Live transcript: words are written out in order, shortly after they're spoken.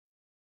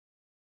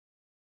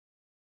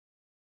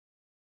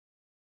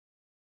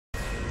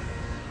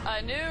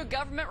A new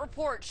government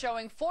report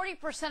showing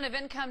 40% of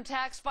income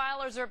tax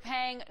filers are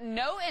paying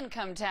no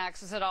income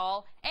taxes at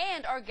all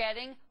and are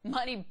getting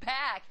money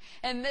back.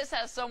 And this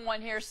has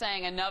someone here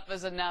saying enough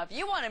is enough.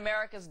 You want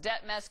America's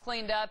debt mess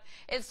cleaned up?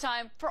 It's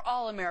time for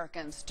all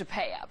Americans to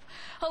pay up.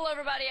 Hello,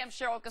 everybody. I'm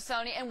Cheryl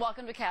Casoni, and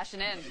welcome to Cashin'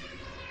 In.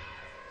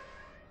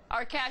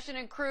 Our Cashin'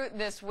 In crew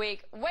this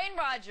week: Wayne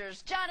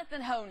Rogers,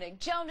 Jonathan Hoenig,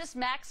 Jonas,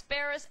 Max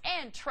Ferris,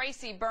 and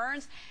Tracy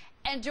Burns.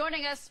 And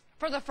joining us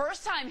for the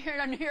first time here in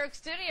our New York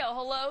studio,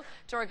 hello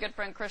to our good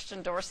friend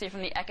Christian Dorsey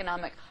from the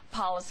Economic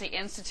Policy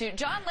Institute.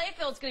 John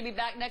Layfield's going to be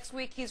back next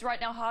week. He's right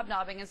now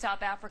hobnobbing in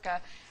South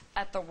Africa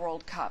at the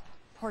World Cup.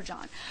 Poor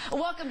John.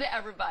 Welcome to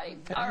everybody.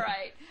 All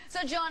right.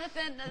 So,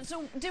 Jonathan,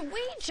 did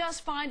we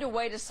just find a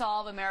way to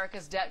solve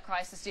America's debt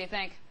crisis, do you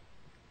think?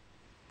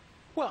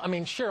 Well, I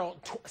mean, Cheryl,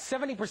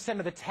 70%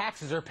 of the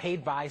taxes are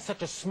paid by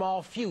such a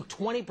small few,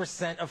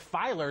 20% of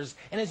filers.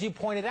 And as you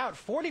pointed out,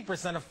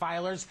 40% of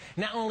filers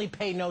not only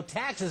pay no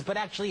taxes, but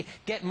actually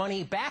get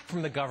money back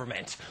from the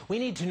government. We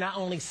need to not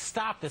only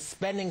stop the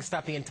spending,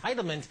 stop the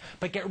entitlement,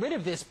 but get rid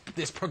of this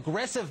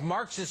progressive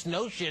Marxist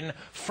notion,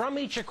 from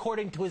each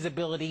according to his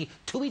ability,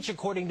 to each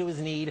according to his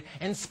need,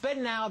 and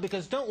spend now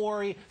because, don't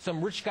worry,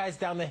 some rich guys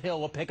down the hill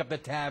will pick up the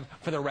tab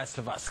for the rest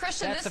of us.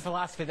 Christian, that's the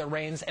philosophy that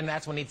reigns, and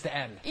that's what needs to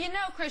end. You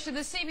know, Christian,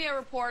 the CBO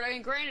report, I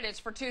mean, granted it's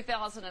for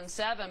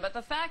 2007, but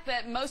the fact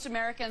that most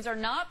Americans are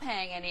not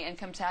paying any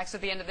income tax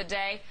at the end of the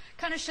day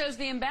kind of shows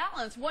the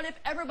imbalance. What if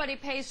everybody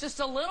pays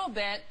just a little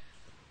bit?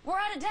 We're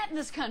out of debt in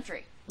this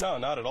country. No,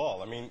 not at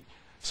all. I mean,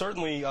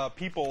 certainly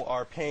people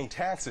are paying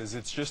taxes.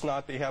 It's just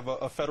not they have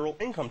a federal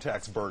income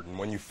tax burden.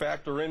 When you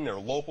factor in their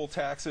local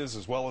taxes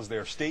as well as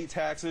their state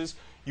taxes,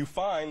 you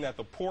find that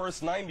the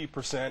poorest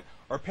 90%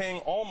 are paying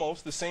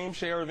almost the same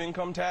share of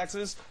income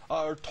taxes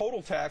or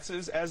total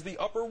taxes as the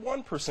upper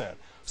 1%.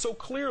 So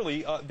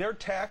clearly they're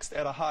taxed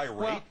at a high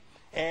rate,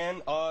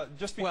 and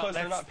just because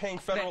they're not paying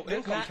federal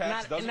income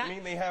tax doesn't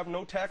mean they have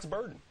no tax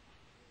burden.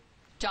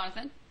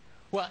 Jonathan?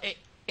 Well,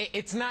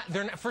 it's not,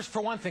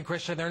 for one thing,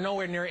 Christian, they're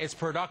nowhere near as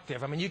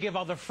productive. I mean, you give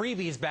all the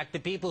freebies back to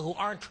people who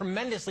aren't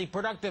tremendously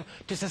productive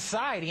to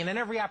society, and in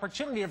every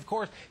opportunity, of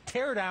course,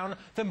 tear down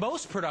the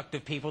most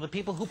productive people, the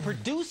people who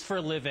produce for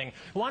a living.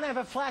 We want to have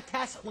a flat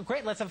tax?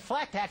 Great, let's have a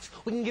flat tax.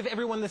 We can give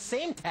everyone the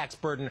same tax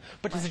burden.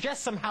 But to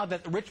suggest somehow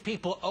that rich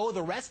people owe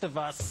the rest of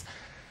us,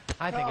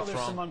 I think it's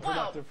wrong. Some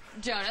unproductive.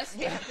 Well, Jonas?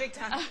 Yeah, big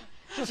time.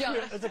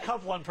 Jonas? There's a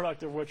couple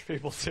unproductive rich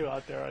people, too,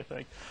 out there, I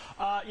think.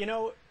 You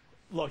know,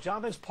 look,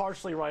 Jonathan's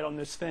partially right on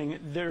this thing.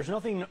 There's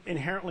nothing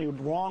inherently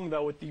wrong,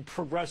 though, with the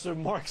progressive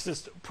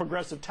Marxist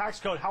progressive tax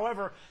code.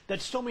 However, that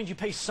still means you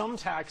pay some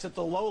tax at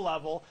the low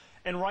level.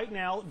 And right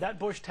now, that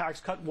Bush tax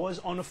cut was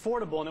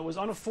unaffordable. And it was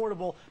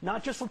unaffordable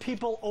not just for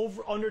people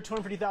under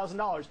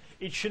 $250,000.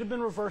 It should have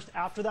been reversed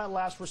after that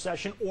last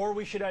recession, or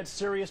we should add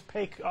serious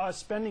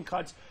spending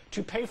cuts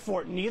to pay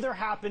for it. Neither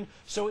happened,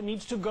 so it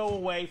needs to go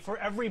away for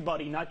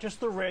everybody, not just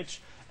the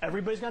rich.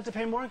 Everybody's going to have to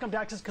pay more income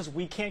taxes because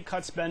we can't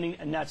cut spending,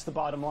 and that's the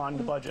bottom line of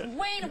the budget.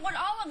 Wayne, what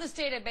all of this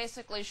data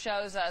basically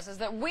shows us is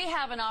that we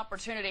have an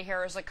opportunity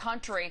here as a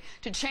country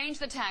to change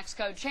the tax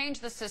code,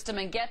 change the system,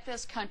 and get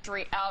this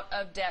country out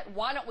of debt.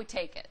 Why don't we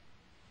take it?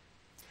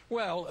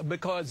 Well,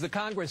 because the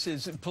Congress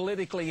is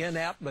politically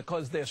inept,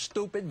 because they're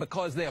stupid,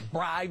 because they're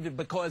bribed,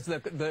 because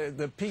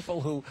the people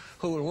who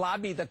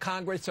lobby the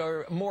Congress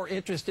are more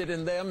interested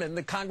in them than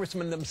the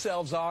congressmen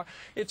themselves are.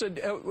 It's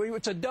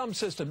a dumb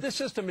system. This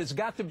system has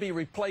got to be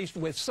replaced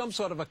with some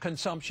sort of a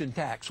consumption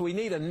tax. We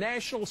need a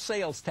national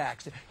sales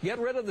tax. Get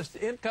rid of the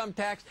income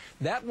tax.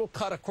 That will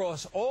cut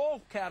across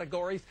all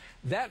categories.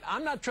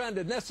 I'm not trying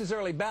to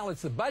necessarily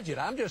balance the budget.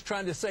 I'm just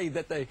trying to say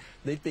that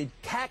the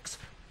tax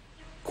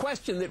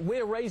question that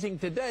we're raising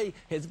today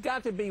has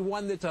got to be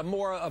one that's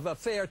more of a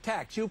fair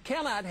tax. You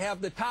cannot have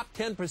the top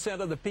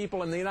 10% of the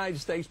people in the United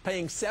States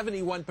paying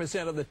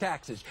 71% of the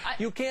taxes.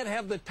 You can't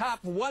have the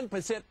top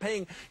 1%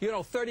 paying,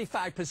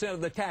 35% of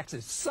the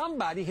taxes.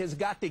 Somebody has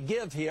got to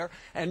give here,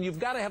 and you've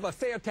got to have a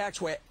fair tax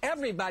where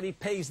everybody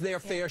pays their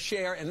fair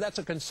share, and that's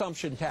a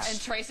consumption tax.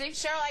 And Tracy?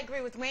 Cheryl, I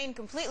agree with Wayne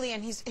completely,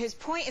 and his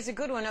point is a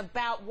good one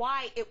about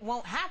why it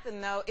won't happen,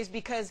 though, is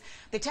because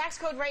the tax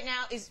code right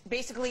now is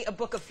basically a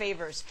book of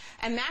favors.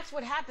 And that's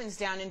what happens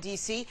down in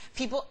D.C.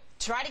 People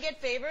try to get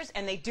favors,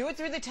 and they do it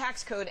through the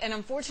tax code. And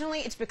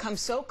unfortunately, it's become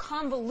so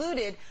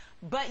convoluted,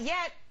 but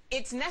yet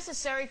it's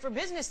necessary for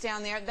business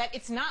down there that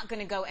it's not going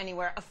to go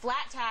anywhere. A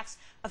flat tax,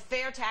 a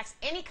fair tax,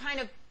 any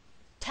kind of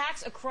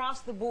tax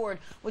across the board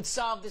would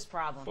solve this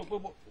problem.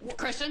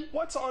 Christian?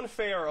 What's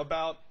unfair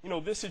about,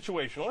 this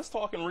situation? Let's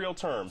talk in real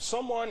terms.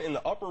 Someone in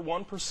the upper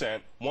 1%,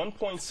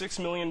 $1.6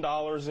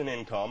 million in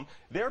income,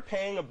 they're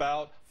paying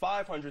about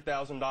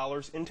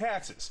 $500,000 in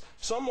taxes.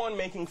 Someone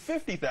making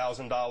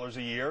 $50,000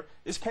 a year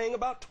is paying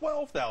about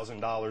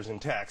 $12,000 in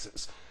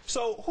taxes.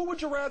 So who would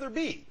you rather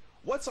be?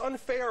 What's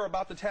unfair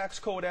about the tax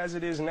code as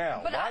it is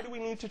now? Why do we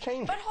need to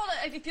change it? But hold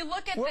on, if you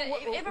look at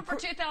even for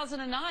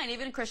 2009,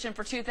 even Christian,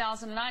 for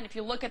 2009, if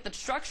you look at the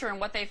structure and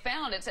what they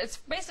found, it's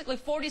basically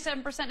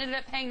 47% ended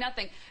up paying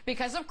nothing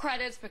because of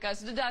credits,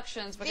 because of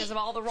deductions, because of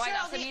all the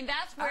write-offs. I mean,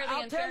 that's where the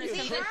unfairness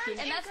comes in.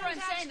 And that's what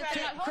I'm saying. That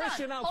they're not,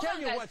 Christian, I'll tell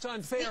you what's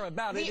unfair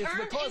about it. It's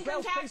because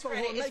those people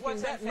who are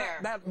making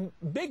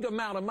that big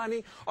amount of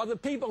money are the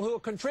people who are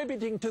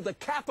contributing to the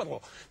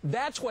capital.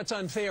 That's what's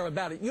unfair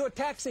about it. You're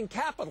taxing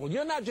capital.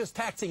 You're not just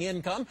taxing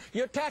income,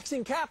 you're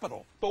taxing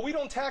capital. But we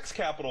don't tax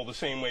capital the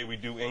same way we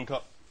do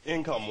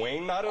income,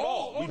 Wayne. Not at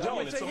all. We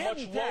don't. It's a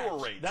much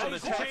lower rate. So the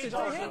taxes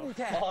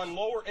on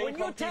lower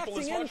income people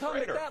is much greater. When you're taxing income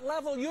at that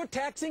level, you're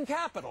taxing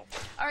capital.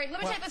 All right,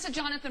 let me take this to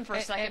Jonathan for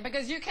a second,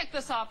 because you kicked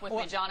this off with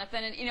me,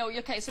 Jonathan. And, you know,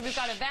 okay, so we've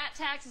got a VAT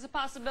tax as a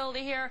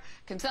possibility here,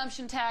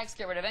 consumption tax,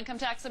 get rid of income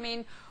tax. I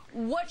mean,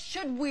 what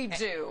should we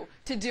do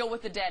to deal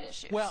with the debt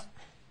issues?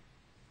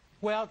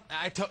 Well,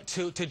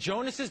 to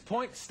Jonas's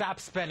point, stop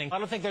spending. I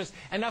don't think there's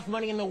enough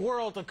money in the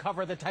world to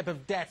cover the type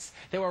of debts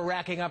that we're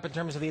racking up in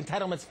terms of the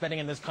entitlement spending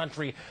in this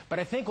country. But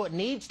I think what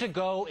needs to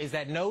go is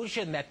that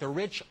notion that the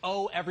rich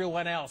owe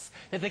everyone else,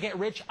 that they get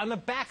rich on the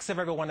backs of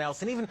everyone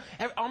else. And even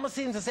almost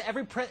seems to say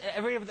every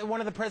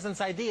one of the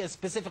president's ideas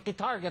specifically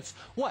targets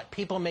what?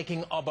 People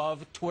making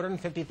above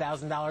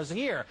 $250,000 a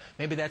year.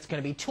 Maybe that's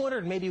going to be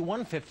 $200, maybe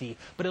 $150.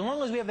 But as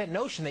long as we have that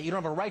notion that you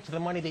don't have a right to the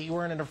money that you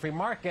earn in a free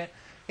market,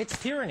 it's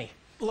tyranny.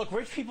 Look,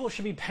 rich people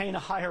should be paying a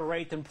higher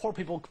rate than poor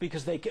people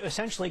because they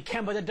essentially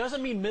can, but it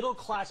doesn't mean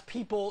middle-class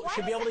people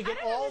should be able to get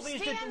all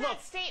these. Look,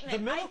 the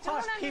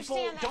middle-class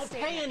people don't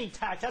pay any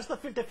tax. That's the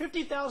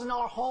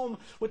 $50,000 home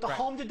with the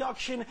home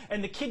deduction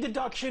and the kid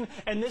deduction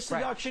and this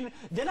deduction.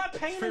 They're not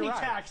paying any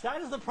tax.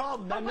 That is the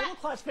problem. That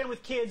middle-class man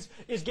with kids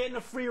is getting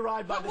a free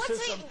ride by the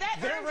system.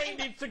 Their rate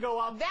needs to go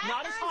up,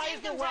 not as high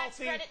as the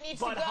wealthy,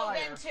 but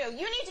higher. You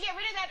need to get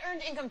rid of that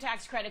earned income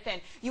tax credit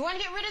then. You want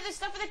to get rid of the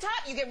stuff at the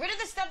top, you get rid of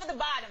the stuff at the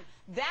bottom.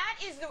 That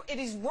is it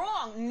is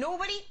wrong.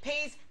 Nobody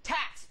pays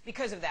tax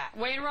because of that.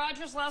 Wayne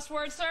Rogers, last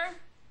word, sir?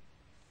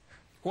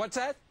 What's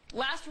that?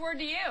 Last word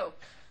to you.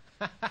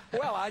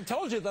 Well, I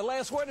told you the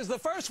last word is the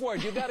first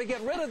word. You've got to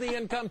get rid of the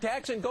income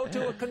tax and go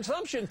to a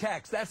consumption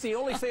tax. That's the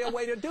only fair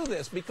way to do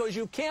this, because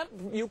you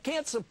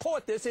can't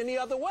support this any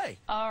other way.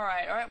 All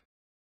right.